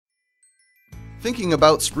Thinking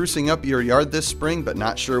about sprucing up your yard this spring but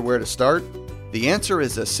not sure where to start? The answer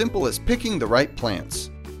is as simple as picking the right plants.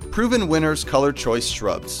 Proven Winners Color Choice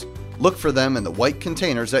Shrubs. Look for them in the white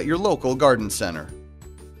containers at your local garden center.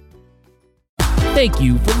 Thank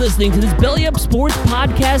you for listening to this Belly Up Sports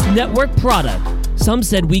Podcast Network product. Some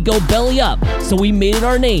said we go belly up, so we made it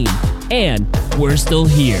our name, and we're still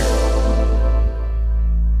here.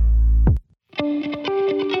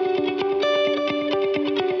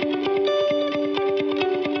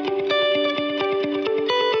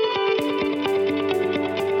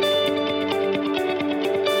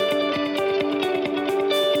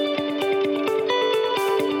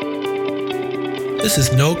 This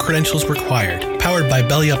is No Credentials Required, powered by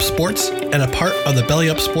Belly Up Sports and a part of the Belly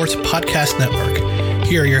Up Sports Podcast Network.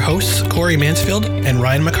 Here are your hosts, Corey Mansfield and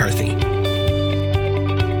Ryan McCarthy.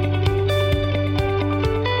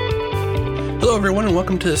 Hello, everyone, and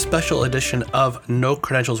welcome to this special edition of No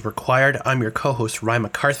Credentials Required. I'm your co-host, Ryan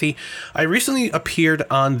McCarthy. I recently appeared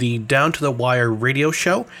on the Down to the Wire radio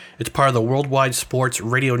show. It's part of the Worldwide Sports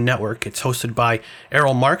Radio Network. It's hosted by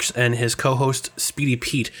Errol Marks and his co-host, Speedy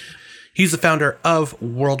Pete. He's the founder of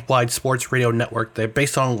Worldwide Sports Radio Network. They're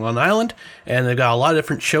based on Long Island, and they've got a lot of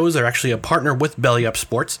different shows. They're actually a partner with Belly Up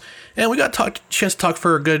Sports. And we got a chance to talk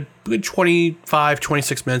for a good 25,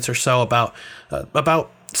 26 minutes or so about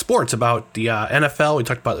sports, about the NFL. We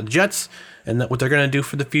talked about the Jets and what they're going to do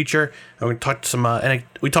for the future. And we talked some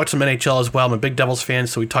NHL as well. I'm a big Devils fan,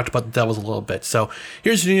 so we talked about the Devils a little bit. So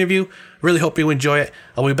here's the interview. Really hope you enjoy it.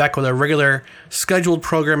 I'll be back with our regular scheduled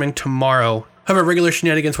programming tomorrow. Have a regular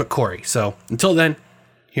shenanigans with Corey. So until then,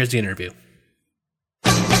 here's the interview.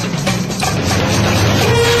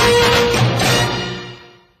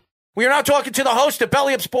 We are now talking to the host of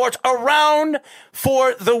Belly Up Sports Around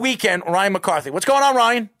for the Weekend, Ryan McCarthy. What's going on,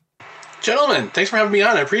 Ryan? Gentlemen, thanks for having me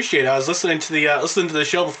on. I appreciate it. I was listening to the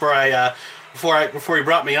show before you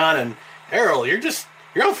brought me on, and Errol, you're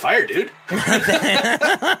on fire, dude.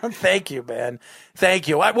 Thank you, man. Thank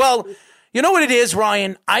you. Well, you know what it is,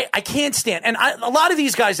 Ryan? I can't stand, and a lot of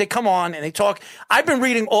these guys, they come on and they talk. I've been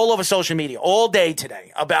reading all over social media all day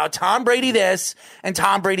today about Tom Brady this and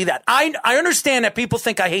Tom Brady that. I understand that people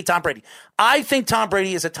think I hate Tom Brady. I think Tom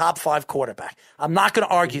Brady is a top 5 quarterback. I'm not going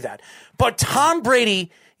to argue that. But Tom Brady,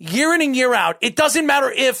 year in and year out, it doesn't matter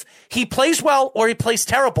if he plays well or he plays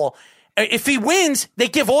terrible. If he wins, they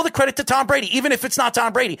give all the credit to Tom Brady, even if it's not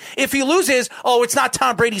Tom Brady. If he loses, it's not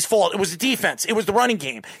Tom Brady's fault. It was the defense. It was the running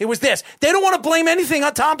game. It was this. They don't want to blame anything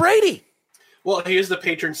on Tom Brady. Well, he is the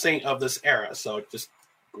patron saint of this era, so just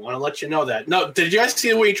want to let you know that. No, did you guys see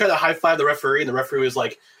the way he tried to high-five the referee, and the referee was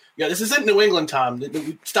like, yeah, this isn't New England, Tom.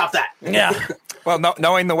 Stop that. Yeah. Well,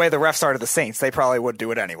 knowing the way the refs are to the Saints, they probably would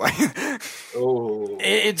do it anyway. Oh.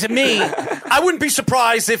 To me, I wouldn't be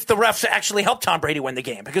surprised if the refs actually helped Tom Brady win the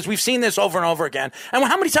game, because we've seen this over and over again. And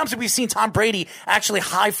how many times have we seen Tom Brady actually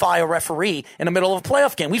high-five a referee in the middle of a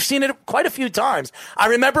playoff game? We've seen it quite a few times. I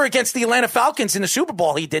remember against the Atlanta Falcons in the Super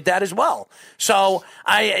Bowl, he did that as well. So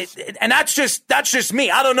that's just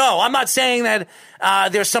me. I don't know. I'm not saying that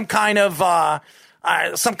there's some kind of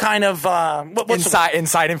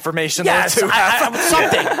inside information. Yes, something.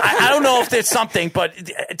 I don't know if there's something, but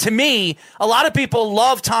to me, a lot of people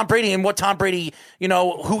love Tom Brady and what Tom Brady,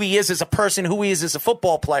 who he is as a person, who he is as a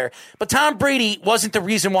football player. But Tom Brady wasn't the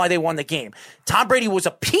reason why they won the game. Tom Brady was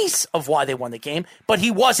a piece of why they won the game, but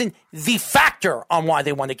he wasn't the factor on why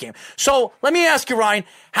they won the game. So let me ask you, Ryan,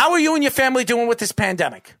 how are you and your family doing with this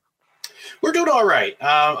pandemic? We're doing all right.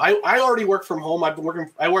 I already work from home.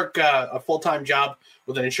 I work a full-time job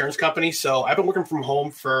with an insurance company, so I've been working from home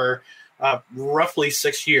for roughly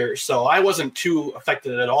 6 years. So I wasn't too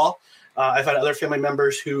affected at all. I've had other family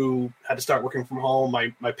members who had to start working from home.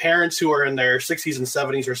 My parents, who are in their 60s and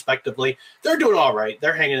 70s respectively, they're doing all right.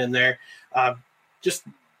 They're hanging in there.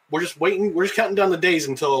 We're just waiting. We're just counting down the days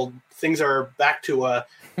until things are back to what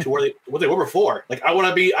they were before. Like I want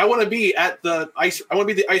to be at the ice. I want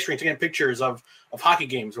to be the ice rink taking pictures of hockey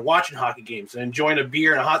games or watching hockey games and enjoying a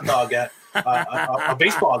beer and a hot dog at a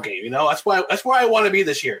baseball game. That's where I want to be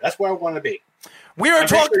this year. That's where I want to be. I'm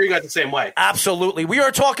sure you guys the same way. Absolutely. We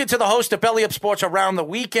are talking to the host of Belly Up Sports Around the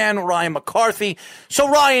Weekend, Ryan McCarthy. So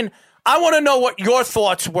Ryan, I want to know what your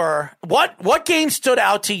thoughts were. What game stood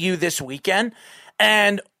out to you this weekend,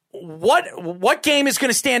 and what game is going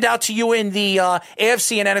to stand out to you in the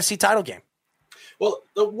AFC and NFC title game? Well,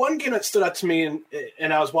 the one game that stood out to me,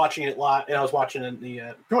 and I was watching it live, and I was watching it pretty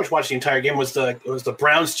much watched the entire game, was the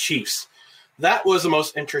Browns Chiefs. That was the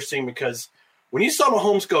most interesting because when you saw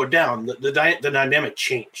Mahomes go down, the dynamic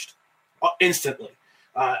changed instantly.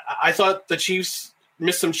 I thought the Chiefs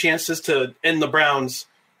missed some chances to end the Browns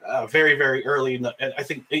very, very early. I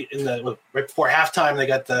think right before halftime, they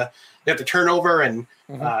got the turnover, and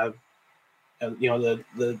they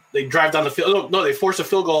drive down the field. No, they force a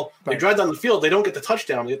field goal. Right. They drive down the field. They don't get the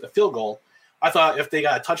touchdown. They get the field goal. I thought if they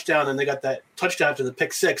got a touchdown and they got that touchdown to the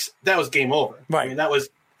pick six, that was game over. Right. I mean, that was,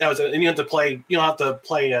 and you have to play. You don't have to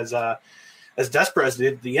play as desperate as they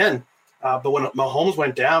did at the end. But when Mahomes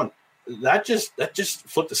went down, that just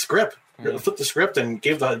flipped the script. Flipped the script and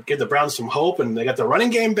gave the Browns some hope, and they got the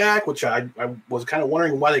running game back, which I was kind of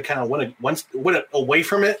wondering why they kind of went away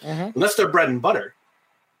from it. And that's their bread and butter.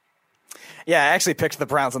 Yeah, I actually picked the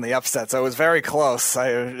Browns in the upset, so it was very close.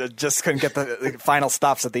 I just couldn't get the final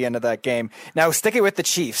stops at the end of that game. Now, sticking with the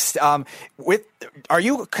Chiefs, are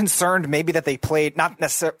you concerned maybe that they played not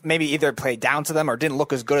necessarily, maybe either played down to them or didn't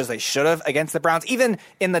look as good as they should have against the Browns? Even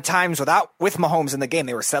in the times with Mahomes in the game,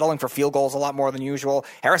 they were settling for field goals a lot more than usual.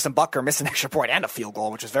 Harrison Butker missed an extra point and a field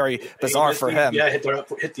goal, which is very bizarre for him. Yeah, hit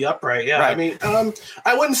the upright. Yeah, right. I mean,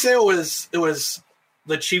 I wouldn't say it was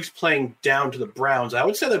the Chiefs playing down to the Browns. I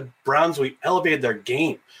would say the Browns, we elevated their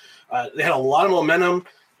game. They had a lot of momentum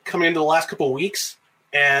coming into the last couple of weeks,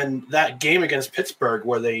 and that game against Pittsburgh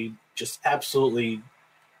where they just absolutely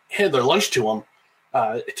handed their lunch to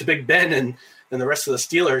them, to Big Ben and the rest of the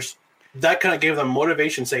Steelers, that kind of gave them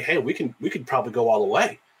motivation to say, hey, we could probably go all the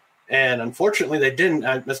way. And unfortunately they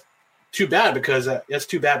didn't. That's too bad because I've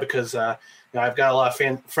got a lot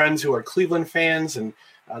of friends who are Cleveland fans, and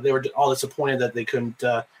they were all disappointed that they couldn't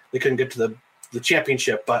get to the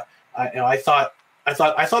championship. But I thought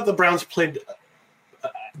the Browns played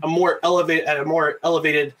a more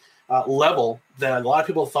elevated level than a lot of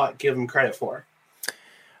people thought give them credit for.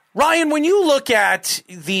 Ryan, when you look at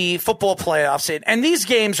the football playoffs, and these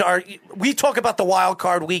games we talk about the wild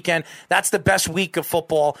card weekend. That's the best week of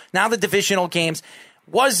football. Now the divisional games.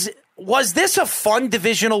 Was this a fun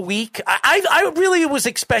divisional week? I really was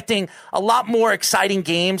expecting a lot more exciting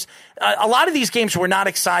games. A lot of these games were not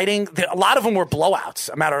exciting. A lot of them were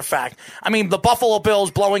blowouts, a matter of fact. I mean, the Buffalo Bills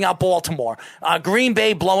blowing out Baltimore. Green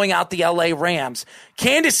Bay blowing out the L.A. Rams.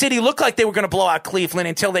 Kansas City looked like they were going to blow out Cleveland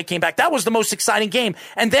until they came back. That was the most exciting game.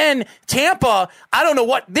 And then Tampa, I don't know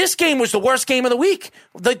what. This game was the worst game of the week.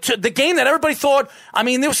 The game that everybody thought, I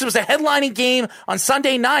mean, this was a headlining game on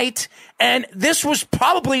Sunday night, and this was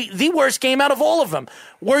probably the worst game out of all of them.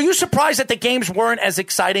 Were you surprised that the games weren't as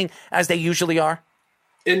exciting as they usually are?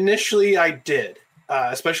 Initially, I did,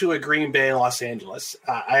 especially with Green Bay and Los Angeles.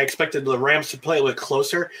 I expected the Rams to play a little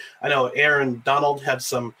closer. I know Aaron Donald had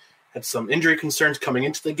some injury concerns coming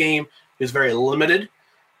into the game. He was very limited.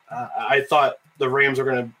 I thought the Rams were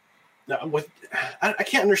going to I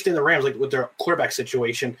can't understand the Rams with their quarterback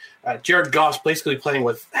situation. Jared Goff's basically playing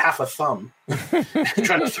with half a thumb,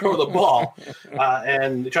 trying to throw the ball,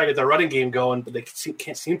 and they try to get their running game going, but they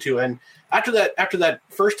can't seem to. And after that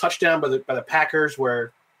first touchdown by the Packers,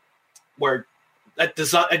 where a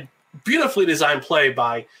beautifully designed play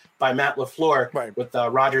by Matt LaFleur, right, with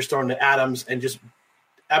Rodgers throwing to Adams and just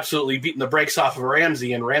absolutely beating the brakes off of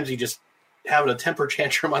Ramsey, and Ramsey just having a temper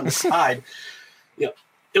tantrum on the side.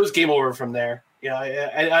 It was game over from there.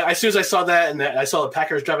 As soon as I saw that, and I saw the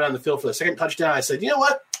Packers driving down the field for the second touchdown, I said, you know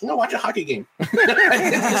what? I'm going to watch a hockey game.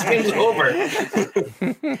 This game's over.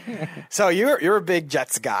 So you're a big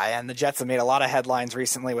Jets guy, and the Jets have made a lot of headlines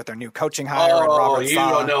recently with their new coaching hire. And Robert you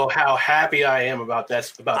don't know how happy I am about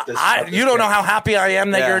this. You don't know how happy I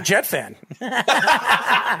am that you're a Jet fan.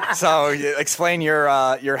 So explain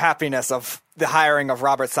your happiness of the hiring of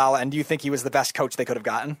Robert Saleh, and do you think he was the best coach they could have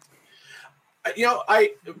gotten? While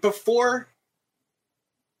I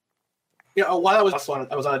was on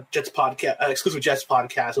a Jets podcast, exclusive Jets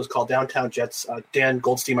podcast. It was called Downtown Jets. Dan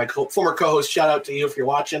Goldstein, my former co-host, shout out to you if you're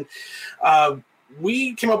watching.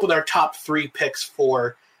 We came up with our top 3 picks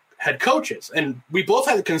for head coaches, and we both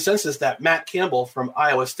had the consensus that Matt Campbell from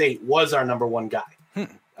Iowa State was our number 1 guy.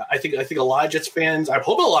 I think a lot of Jets fans, I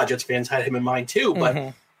hope a lot of Jets fans had him in mind too.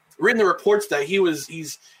 But reading the reports that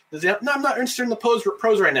he's. No, I'm not interested in the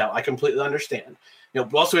pros right now. I completely understand. We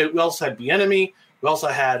also had Bieniemy. We also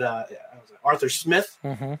had Arthur Smith.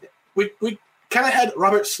 We kind of had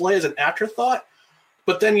Robert Saleh as an afterthought,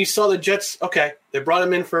 but then you saw the Jets. Okay, they brought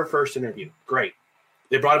him in for a first interview. Great.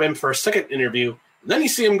 They brought him in for a second interview. Then you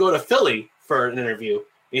see him go to Philly for an interview. And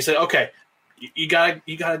you say, okay, you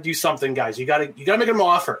gotta do something, guys. You gotta make him an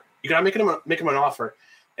offer. You gotta make him an offer.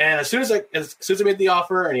 And as soon as I made the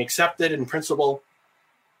offer and he accepted in principle,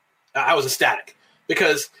 I was ecstatic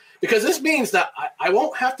because this means that I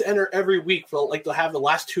won't have to enter every week for like to have the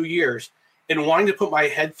last 2 years and wanting to put my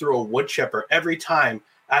head through a wood chipper every time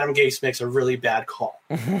Adam Gase makes a really bad call.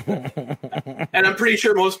 And I'm pretty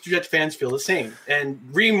sure most Jets fans feel the same. And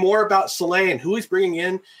reading more about Saleh and who he's bringing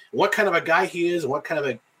in, what kind of a guy he is, and what kind of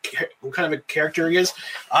a character he is,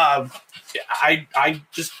 I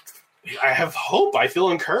have hope. I feel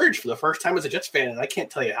encouraged for the first time as a Jets fan, and I can't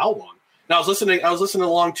tell you how long. Now I was listening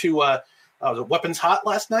along to Weapons Hot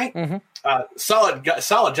last night. Solid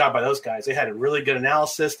job by those guys. They had a really good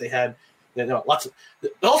analysis. They had lots of,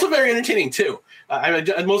 also very entertaining too.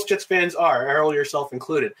 Most Jets fans are, Errol yourself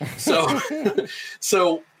included. So,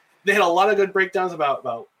 so they had a lot of good breakdowns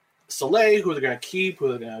about Saleh, who they're going to keep, who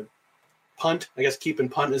they're going to punt. I guess keep and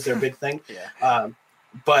punt is their big thing.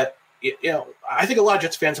 But I think a lot of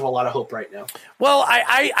Jets fans have a lot of hope right now. Well,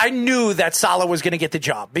 I knew that Saleh was going to get the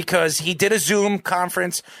job because he did a Zoom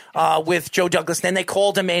conference with Joe Douglas. Then they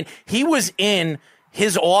called him in. He was in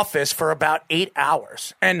his office for about 8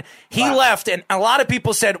 hours, and he left. And a lot of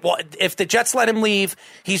people said, well, if the Jets let him leave,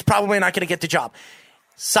 he's probably not going to get the job.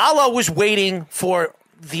 Saleh was waiting for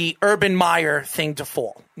the Urban Meyer thing to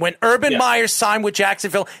fall. When Urban Meyer signed with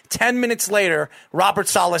Jacksonville, 10 minutes later, Robert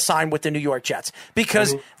Saleh signed with the New York Jets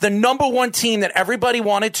because the number one team that everybody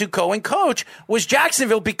wanted to go and coach was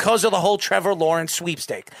Jacksonville because of the whole Trevor Lawrence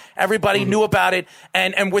sweepstake. Everybody knew about it.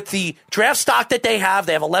 And with the draft stock that they have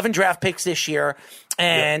 11 draft picks this year,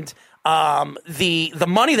 and the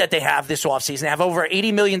money that they have this offseason, they have over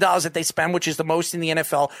 $80 million that they spend, which is the most in the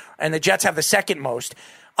NFL, and the Jets have the second most.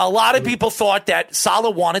 A lot of people thought that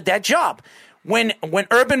Saleh wanted that job. When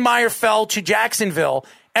Urban Meyer fell to Jacksonville,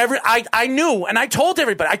 I knew, and I told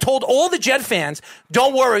everybody, I told all the Jet fans,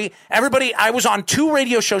 don't worry, everybody. I was on 2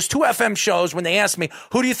 radio shows, 2 FM shows when they asked me,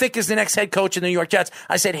 who do you think is the next head coach in the New York Jets?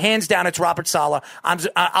 I said, hands down, it's Robert Saleh.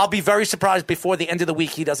 I'll be very surprised before the end of the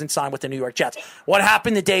week he doesn't sign with the New York Jets. What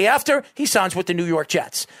happened the day after? He signs with the New York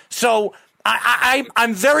Jets. So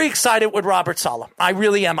I'm very excited with Robert Saleh. I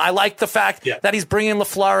really am. I like the fact that he's bringing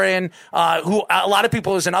LaFleur in, who a lot of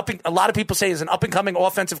people say is an up and coming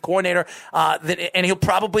offensive coordinator, and he'll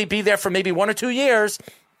probably be there for maybe 1 or 2 years.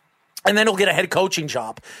 And then he'll get a head coaching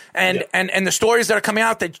job. And the stories that are coming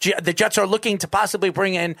out that the Jets are looking to possibly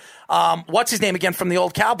bring in, what's his name again from the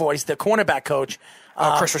old Cowboys, the cornerback coach.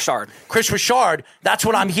 Chris Richard. Chris Richard. That's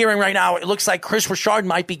what I'm hearing right now. It looks like Chris Richard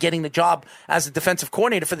might be getting the job as a defensive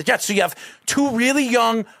coordinator for the Jets. So you have 2 really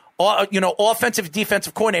young, offensive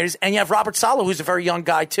defensive coordinators, and you have Robert Saleh, who's a very young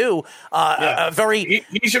guy too.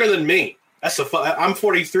 He's younger than me. That's I'm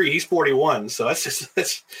 43. He's 41. So that's just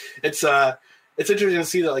it's interesting to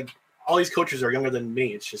see that like all these coaches are younger than me.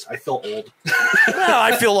 It's just I feel old. Well,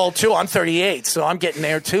 I feel old too. I'm 38, so I'm getting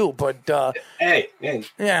there too. But hey,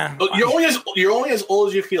 yeah, you're only as old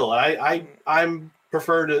as you feel. I'm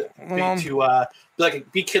prefer to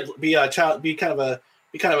be kind of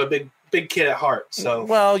a big kid at heart. So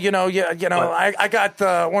well, I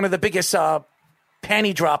got one of the biggest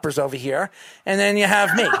panty droppers over here, and then you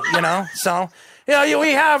have me. So.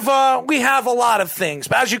 We have a lot of things.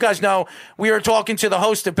 But as you guys know, we are talking to the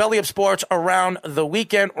host of Belly Up Sports around the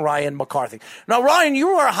weekend, Ryan McCarthy. Now, Ryan, you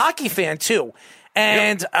are a hockey fan too,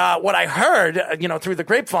 and what I heard, through the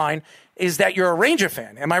grapevine, is that you're a Ranger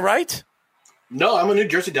fan. Am I right? No, I'm a New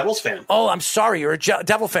Jersey Devils fan. Oh, I'm sorry, you're a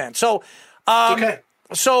Devil fan. So, it's okay.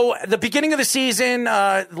 So the beginning of the season,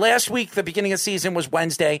 last week, the beginning of the season was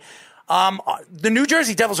Wednesday. The New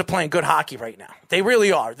Jersey Devils are playing good hockey right now. They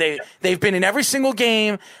really are. They've been in every single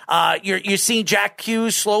game. You're seeing Jack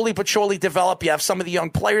Hughes slowly but surely develop. You have some of the young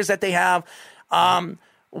players that they have.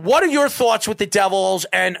 What are your thoughts with the Devils,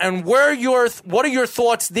 and what are your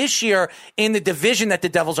thoughts this year in the division that the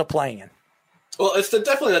Devils are playing in? Well, it's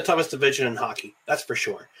definitely the toughest division in hockey. That's for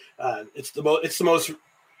sure. It's the most,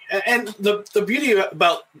 and the beauty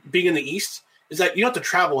about being in the East is that you don't have to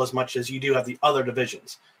travel as much as you do have the other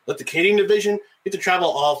divisions. Like the Canadian division, you have to travel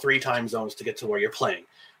all 3 time zones to get to where you're playing.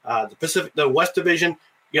 The West division,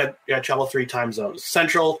 you got to travel 3 time zones.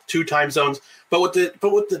 Central, 2 time zones. But with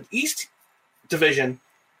the East division,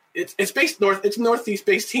 it's based north. It's Northeast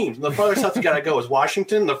based teams. And the farthest south you got to go is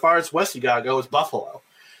Washington. The farthest west you got to go is Buffalo.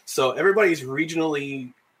 So everybody's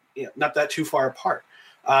regionally not that too far apart.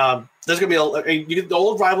 There's going to be you get the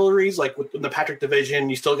old rivalries like with the Patrick division.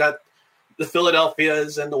 You still got the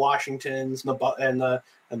Philadelphias and the Washingtons and the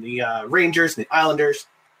Rangers and the Islanders,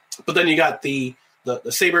 but then you got the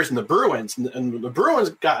Sabres and the Bruins, and the Bruins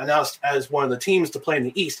got announced as one of the teams to play in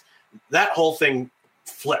the East. That whole thing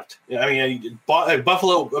flipped. Boston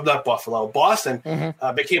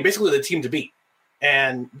became basically the team to beat,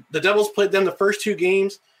 and the Devils played them the first 2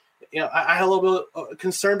 games. I had a little bit of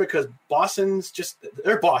concern because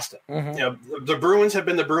they're Boston. The Bruins have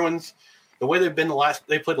been the Bruins. The way they've been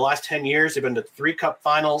they played the last 10 years, they've been to 3 Cup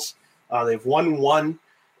finals. They've won 1.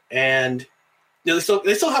 And they still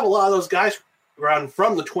have a lot of those guys around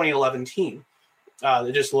from the 2011 team.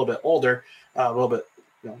 They're just a little bit older, a little bit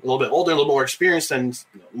more experienced than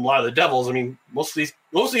a lot of the Devils. I mean, most of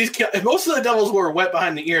the Devils were wet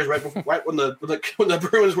behind the ears right when the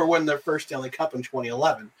Bruins were winning their first Stanley Cup in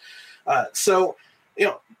 2011. So,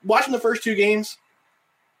 watching the first two games,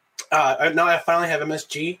 now I finally have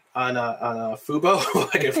MSG on Fubo.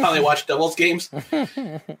 I can finally watch Devils games.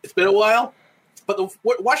 It's been a while, but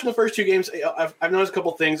watching the first two games, I've noticed a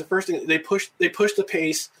couple things. The first thing, they push the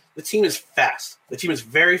pace. The team is fast. The team is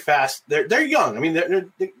very fast. They're young. I mean,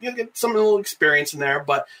 they get some little experience in there,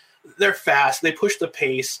 but they're fast. They push the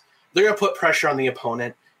pace. They're going to put pressure on the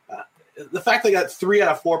opponent. The fact they got 3 out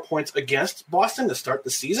of 4 points against Boston to start the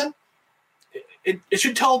season, it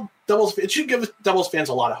should tell Devils. It should give Devils fans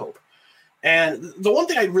a lot of hope. And the one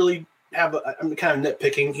thing I really have, I'm kind of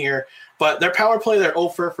nitpicking here, but their power play, they're 0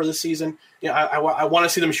 for the season. I want to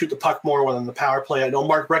see them shoot the puck more than the power play. I know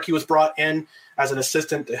Mark Recchi was brought in as an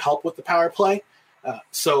assistant to help with the power play.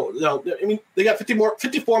 They got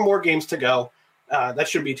 54 more games to go. That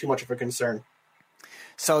shouldn't be too much of a concern.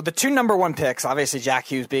 So the two number one picks, obviously Jack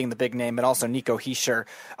Hughes being the big name, but also Nico Hischier.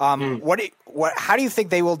 How do you think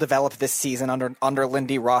they will develop this season under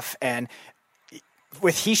Lindy Ruff, and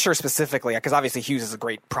with Hischier specifically? Because obviously Hughes is a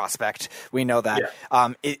great prospect. We know that.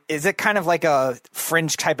 Yeah. Is it kind of like a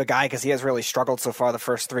fringe type of guy because he has really struggled so far the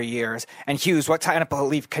first 3 years? And Hughes, what kind of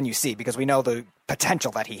belief can you see? Because we know the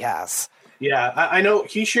potential that he has. Yeah, I know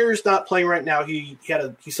Hischier's not playing right now. He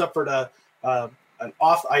suffered an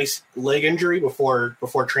off-ice leg injury before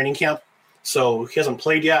training camp, so he hasn't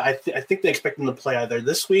played yet. I think they expect him to play either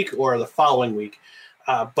this week or the following week.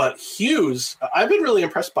 But Hughes, I've been really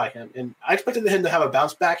impressed by him, and I expected him to have a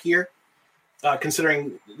bounce-back year,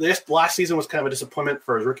 considering this last season was kind of a disappointment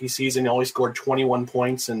for his rookie season. He only scored 21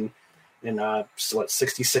 points in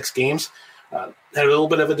 66 games. Had a little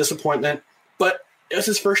bit of a disappointment, but it was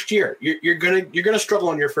his first year. You're gonna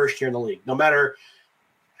struggle in your first year in the league, no matter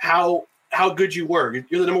how good you were.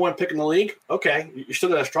 You're the number one pick in the league. Okay, you're still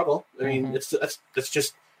gonna struggle. I mean, that's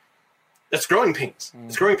growing pains.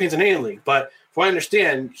 It's growing pains in any league. But from what I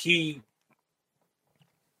understand, he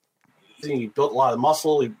built a lot of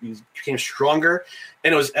muscle. He became stronger,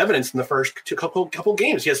 and it was evidenced in the first couple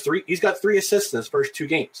games. He's got 3 assists in his first 2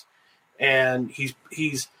 games, and he's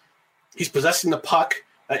possessing the puck.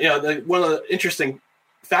 One of the interesting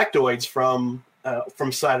factoids from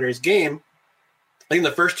Saturday's game, I think in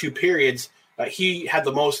the first 2 periods, he had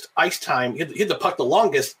the most ice time. He had the puck the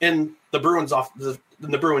longest in the Bruins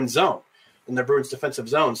in the Bruins zone, in the Bruins defensive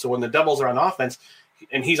zone. So when the Devils are on offense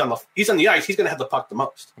and he's on the ice, he's going to have the puck the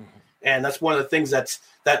most. Mm-hmm. And that's one of the things that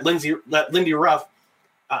Lindy Ruff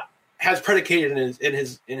has predicated in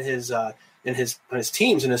his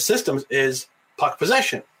teams and his systems is puck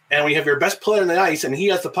possession. And when you have your best player on the ice and he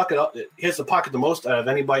has the puck the most out of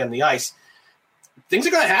anybody on the ice, things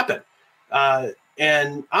are going to happen.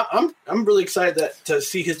 And I'm really excited to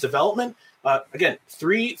see his development. Again,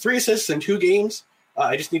 three assists in 2 games.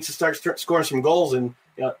 I just need to start scoring some goals, and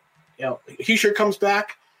Hischier comes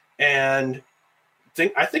back, and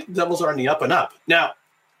I think the Devils are on the up and up. Now,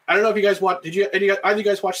 I don't know if you guys watched. Either you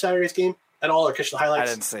guys watch Saturday's game at all, or catch the highlights?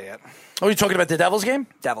 I didn't see it. Oh, you're talking about the Devils game?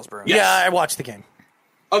 Devils Bruins. Yes. Yeah, I watched the game.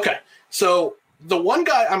 Okay, so the one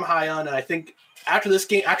guy I'm high on, and I think after this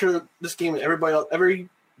game, every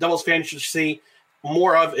Devils fan should see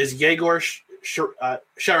more of is Yegor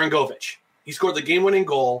Sharangovich. He scored the game-winning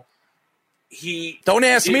goal. Don't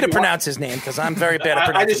ask me to pronounce his name because I'm very bad at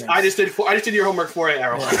pronouncing names. I just did your homework for you,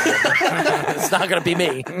 Errol. It's not going to be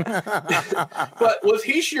me. But with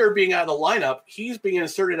Hischier being out of the lineup, he's being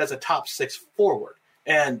inserted as a top 6 forward.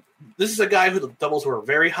 And this is a guy who the Devils were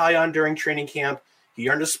very high on during training camp. He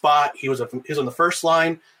earned a spot. He was on the first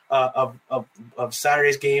line of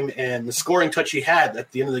Saturday's game, and the scoring touch he had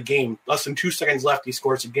at the end of the game, less than 2 seconds left, he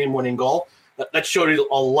scores a game-winning goal. That showed you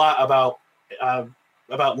a lot about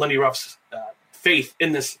Lindy Ruff's faith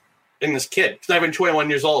in this kid. He's not even 21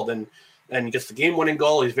 years old, and he gets the game-winning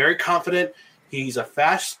goal. He's very confident. He's a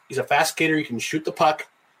fast skater. He can shoot the puck.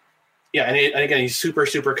 Yeah, and again, he's super,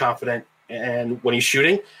 super confident. And when he's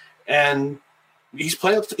shooting, and he's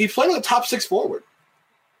playing with a top 6 forward.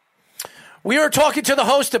 We are talking to the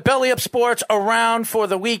host of Belly Up Sports Around for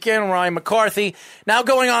the Weekend, Ryan McCarthy. Now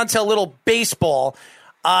going on to a little baseball.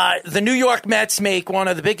 The New York Mets make one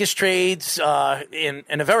of the biggest trades in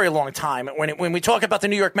a very long time. When we talk about the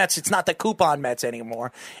New York Mets, it's not the coupon Mets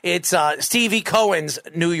anymore. It's Stevie Cohen's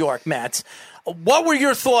New York Mets. What were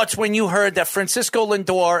your thoughts when you heard that Francisco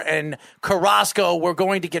Lindor and Carrasco were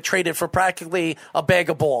going to get traded for practically a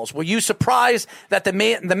bag of balls? Were you surprised that the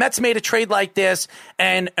Mets made a trade like this?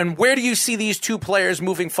 And where do you see these two players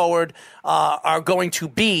moving forward are going to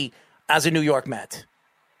be as a New York Met?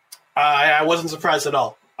 I wasn't surprised at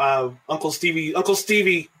all. Uncle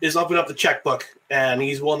Stevie is opening up the checkbook, and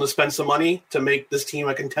he's willing to spend some money to make this team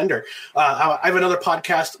a contender. I have another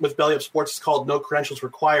podcast with Belly Up Sports. It's called No Credentials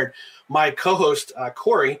Required. My co-host,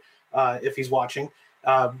 Corey, if he's watching,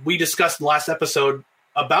 we discussed in the last episode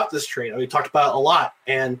about this trade. We talked about it a lot.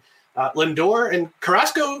 And Lindor and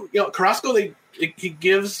Carrasco, he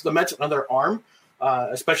gives the Mets another arm,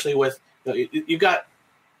 especially with you've got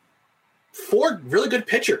 4 really good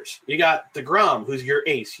pitchers. You got DeGrom, who's your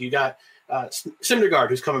ace. You got Syndergaard,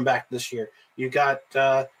 who's coming back this year. You got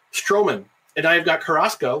Stroman. And now you've got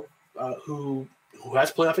Carrasco, who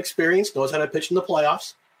has playoff experience, knows how to pitch in the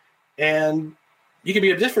playoffs. And you can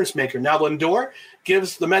be a difference maker. Now Lindor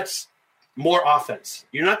gives the Mets more offense.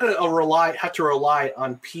 You're not going to have to rely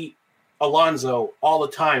on Pete Alonso all the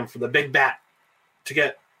time for the big bat to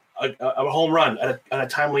get a home run in a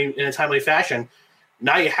timely fashion.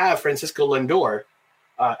 Now you have Francisco Lindor,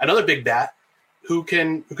 another big bat, who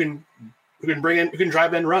can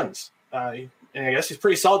drive in runs. And I guess he's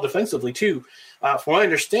pretty solid defensively too. From what I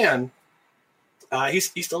understand,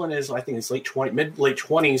 he's still in his late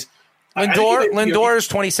 20s. Lindor is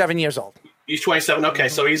 27 years old. He's 27. Okay,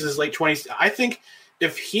 so he's in his late 20s. I think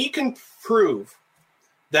if he can prove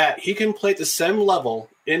that he can play at the same level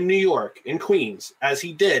in New York, in Queens, as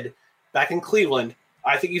he did back in Cleveland,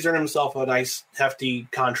 I think he's earned himself a nice, hefty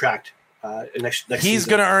contract next season. He's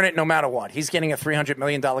going to earn it no matter what. He's getting a $300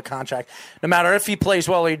 million contract, no matter if he plays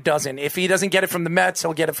well or he doesn't. If he doesn't get it from the Mets,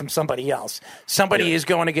 he'll get it from somebody else. Somebody is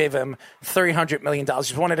going to give him $300 million.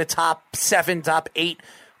 He's one of the top 7, top 8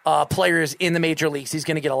 players in the major leagues. He's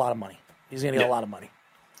going to get a lot of money.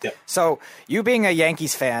 Yep. So, you being a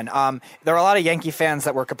Yankees fan, there are a lot of Yankee fans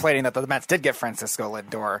that were complaining that the Mets did get Francisco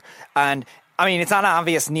Lindor. And I mean, it's not an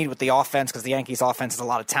obvious need with the offense because the Yankees' offense has a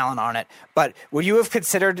lot of talent on it. But would you have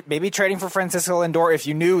considered maybe trading for Francisco Lindor if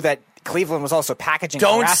you knew that Cleveland was also packaging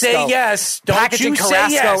Carrasco? Say yes. Packaging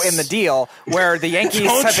Carrasco in the deal, where the Yankees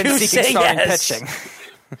have been seeking starting pitching.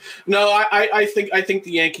 No, I think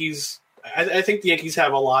the Yankees. I think the Yankees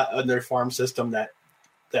have a lot in their farm system that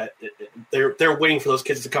they're waiting for those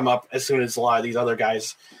kids to come up as soon as a lot of these other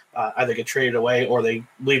guys either get traded away or they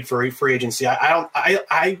leave for free agency.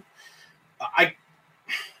 I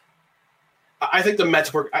think the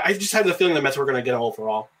Mets were. I just had the feeling the Mets were going to get him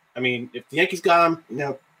overall. I mean, if the Yankees got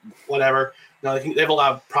him, whatever. They have a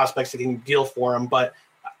lot of prospects that can deal for him, but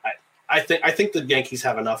I think the Yankees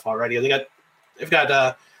have enough already. They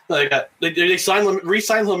re-signed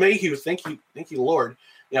LeMahieu. Thank you, Lord.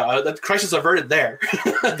 The crisis averted there.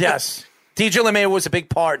 Yes. DJ LeMahieu was a big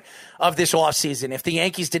part of this offseason. If the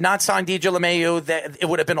Yankees did not sign DJ LeMahieu, it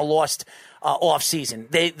would have been a lost offseason.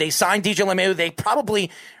 They signed DJ LeMahieu. They probably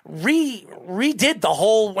redid the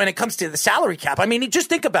whole when it comes to the salary cap. I mean, just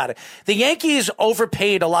think about it. The Yankees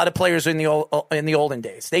overpaid a lot of players in the olden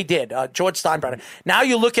days. They did. George Steinbrenner. Now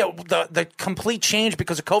you look at the complete change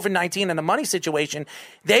because of COVID-19 and the money situation.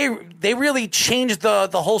 They really changed the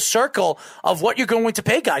whole circle of what you're going to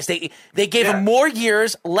pay guys. They gave them more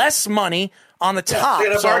years, less money on the top. They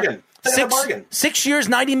had a bargain. 6 years,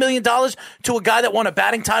 $90 million to a guy that won a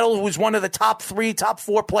batting title who was one of the top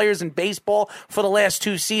 4 players in baseball for the last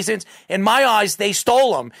 2 seasons. In my eyes, they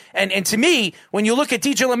stole him. And to me, when you look at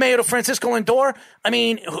DJ LeMahieu to Francisco Lindor, I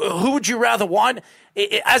mean, who would you rather want?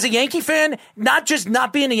 As a Yankee fan, not just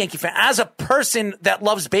not being a Yankee fan, as a person that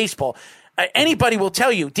loves baseball, anybody will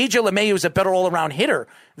tell you DJ LeMahieu is a better all-around hitter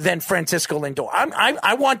than Francisco Lindor.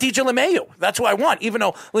 I want DJ LeMahieu. That's what I want, even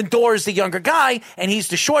though Lindor is the younger guy and he's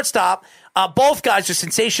the shortstop. Both guys are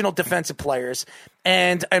sensational defensive players,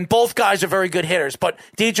 and both guys are very good hitters. But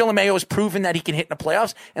DJ LeMahieu has proven that he can hit in the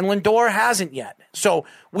playoffs, and Lindor hasn't yet. So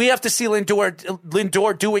we have to see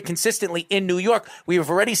Lindor do it consistently in New York. We have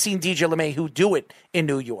already seen DJ LeMahieu do it in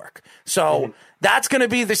New York. So that's going to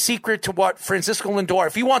be the secret to what Francisco Lindor,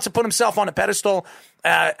 if he wants to put himself on a pedestal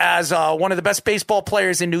as one of the best baseball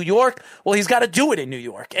players in New York, well, he's got to do it in New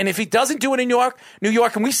York. And if he doesn't do it in New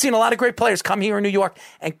York, and we've seen a lot of great players come here in New York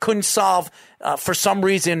and couldn't solve, for some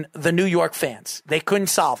reason, the New York fans. They couldn't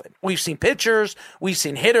solve it. We've seen pitchers, we've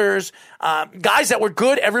seen hitters, guys that were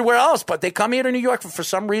good everywhere else, but they come here to New York, and for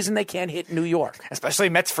some reason they can't hit New York. Especially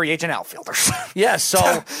Mets free agent outfilders. Yeah,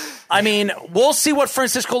 so, I mean, we'll see what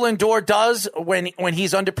Francisco Lindor does when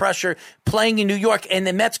he's under pressure playing in New York, and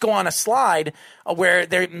the Mets go on a slide where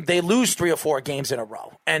they lose 3 or 4 games in a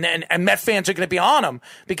row. And Met fans are going to be on him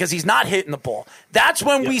because he's not hitting the ball. That's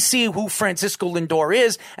when we see who Francisco Lindor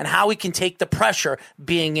is and how he can take the pressure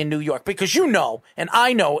being in New York. Because you know, and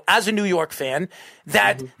I know as a New York fan,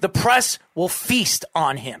 that the press will feast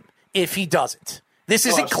on him if he doesn't. This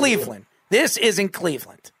isn't Cleveland. This isn't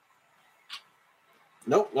Cleveland.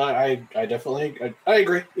 Nope, I definitely I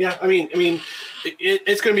agree. Yeah, I mean,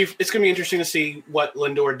 it's gonna be interesting to see what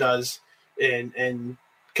Lindor does and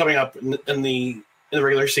coming up in the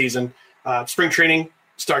regular season. Spring training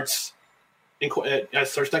starts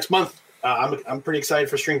next month. I'm pretty excited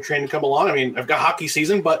for spring training to come along. I mean, I've got hockey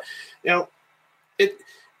season, but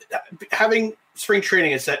having spring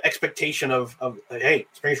training is that expectation of hey,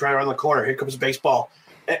 spring's right around the corner. Here comes baseball,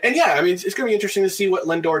 and yeah, I mean, it's going to be interesting to see what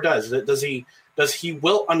Lindor does. Does he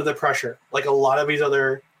wilt under the pressure like a lot of these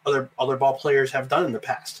other ball players have done in the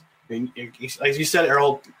past? I mean, as you said,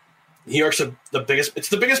 Errol, New York's the biggest. It's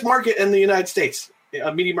the biggest market in the United States,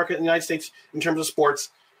 a media market in the United States in terms of sports,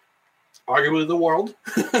 arguably the world.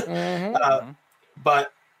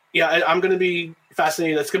 But yeah, I'm going to be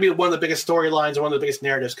fascinated. That's going to be one of the biggest storylines and one of the biggest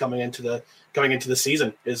narratives coming into the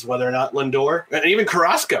season is whether or not Lindor and even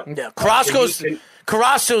Carrasco. Yeah,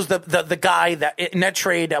 Carrasco's the guy that in that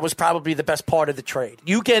trade that was probably the best part of the trade.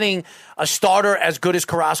 You getting a starter as good as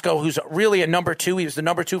Carrasco, who's really a number 2. He was the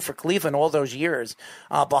number 2 for Cleveland all those years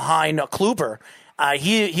behind Kluber.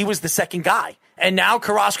 He was the second guy. And now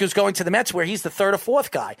Carrasco's going to the Mets where he's the 3rd or 4th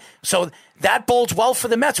guy. So that bodes well for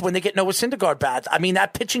the Mets when they get Noah Syndergaard back. I mean,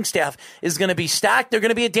 that pitching staff is going to be stacked. They're going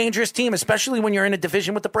to be a dangerous team, especially when you're in a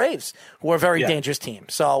division with the Braves, who are a very dangerous team.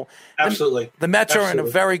 So absolutely, the Mets are in a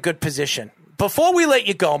very good position. Before we let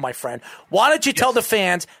you go, my friend, why don't you tell the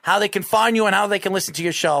fans how they can find you and how they can listen to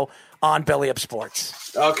your show on Belly Up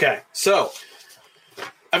Sports? Okay, so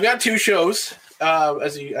I've got 2 shows.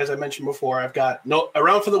 As I mentioned before, I've got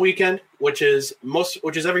Around for the Weekend, which is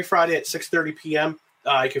every Friday at 6:30 p.m.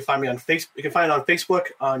 You can find me on Facebook. You can find it on Facebook,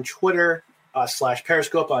 on Twitter,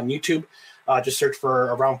 /Periscope, on YouTube. Just search for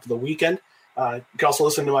Around for the Weekend. You can also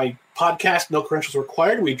listen to my podcast, No Credentials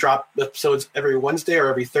Required. We drop episodes every Wednesday or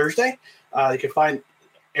every Thursday. You can find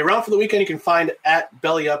Around for the Weekend. You can find at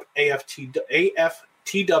BellyUp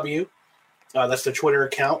AFTW. That's the Twitter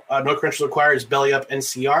account. No Credentials Required is BellyUp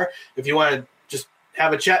NCR. If you want to just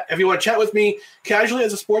have a chat, if you want to chat with me casually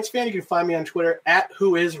as a sports fan, you can find me on Twitter at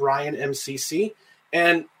WhoIsRyanMCC.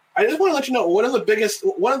 And I just want to let you know one of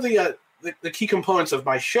the key components of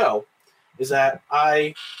my show is that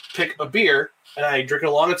I pick a beer and I drink it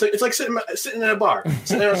along. It's like sitting in a bar,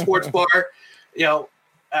 sitting in a sports bar.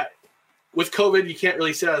 With COVID, you can't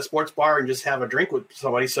really sit at a sports bar and just have a drink with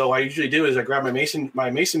somebody. So what I usually do is I grab my mason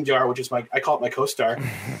jar, which is I call it my co-star,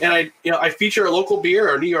 and I feature a local beer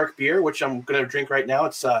or New York beer, which I'm going to drink right now.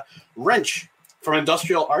 It's Wrench from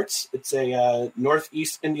Industrial Arts. It's a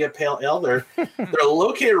Northeast India Pale Ale. They're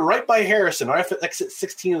located right by Harrison, right at exit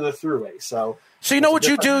 16 of the Thruway. So you know what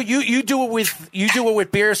you do? You do it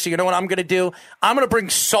with beer. So you know what I'm going to do? I'm going to bring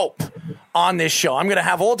soap on this show. I'm going to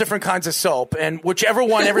have all different kinds of soap, and whichever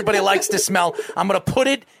one everybody likes to smell, I'm going to put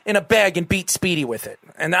it in a bag and beat Speedy with it.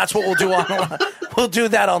 And that's what we'll do we'll do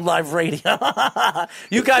that on live radio.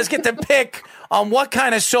 You guys get to pick on what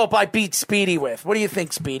kind of soap I beat Speedy with. What do you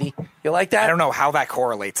think, Speedy? You like that? I don't know how that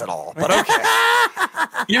correlates at all, but okay.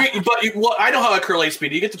 I know how it correlates,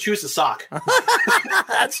 Speedy. You get to choose the sock.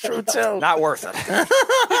 That's true too. Not worth it.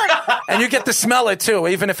 And you get to smell it too,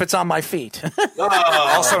 even if it's on my feet.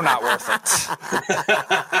 Also not worth it.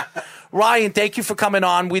 Ryan, thank you for coming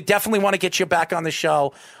on. We definitely want to get you back on the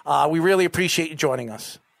show. We really appreciate you joining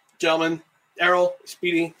us. Gentlemen, Errol,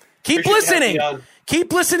 Speedy. Keep listening.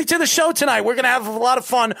 Keep listening to the show tonight. We're going to have a lot of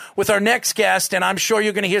fun with our next guest, and I'm sure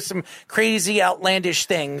you're going to hear some crazy, outlandish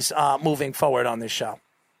things moving forward on this show.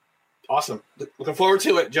 Awesome. Looking forward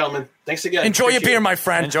to it, gentlemen. Thanks again. Enjoy your beer, my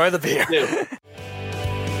friend. Enjoy the beer.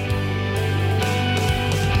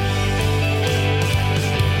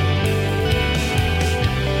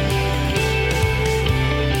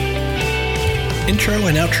 Intro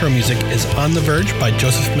and outro music is On the Verge by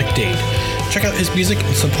Joseph McDade. Check out his music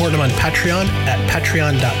and support him on Patreon at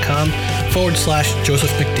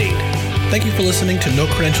patreon.com/Joseph McDade. Thank you for listening to No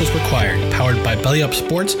Credentials Required, powered by Belly Up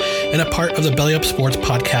Sports and a part of the Belly Up Sports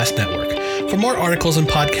Podcast Network. For more articles and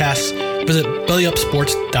podcasts, visit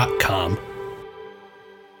bellyupsports.com.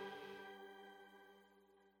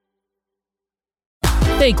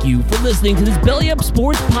 Thank you for listening to this Belly Up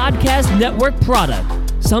Sports Podcast Network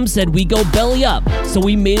product. Some said we go belly up, so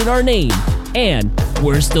we made it our name, and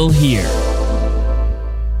we're still here.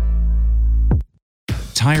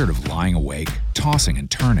 Tired of lying awake, tossing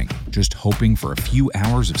and turning, just hoping for a few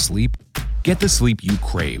hours of sleep? Get the sleep you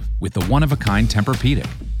crave with the one-of-a-kind Tempur-Pedic.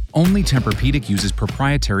 Only Tempur-Pedic uses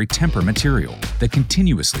proprietary Tempur material that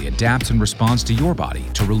continuously adapts and responds to your body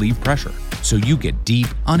to relieve pressure, so you get deep,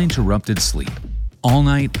 uninterrupted sleep. All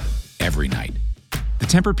night, every night. The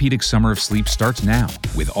Tempur-Pedic Summer of Sleep starts now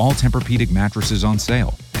with all Tempur-Pedic mattresses on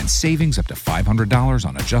sale and savings up to $500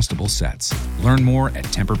 on adjustable sets. Learn more at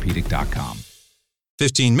TempurPedic.com.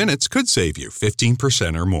 15 minutes could save you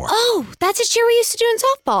 15% or more. Oh, that's a cheer we used to do in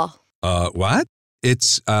softball. What?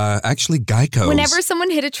 It's actually Geico's. Whenever someone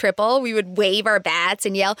hit a triple, we would wave our bats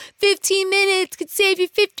and yell, 15 minutes could save you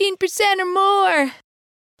 15% or more.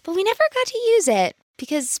 But we never got to use it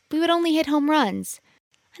because we would only hit home runs.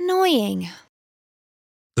 Annoying.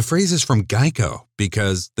 The phrase is from Geico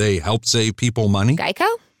because they help save people money. Geico?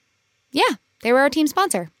 Yeah, they were our team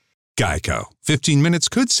sponsor. Geico. 15 minutes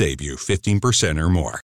could save you 15% or more.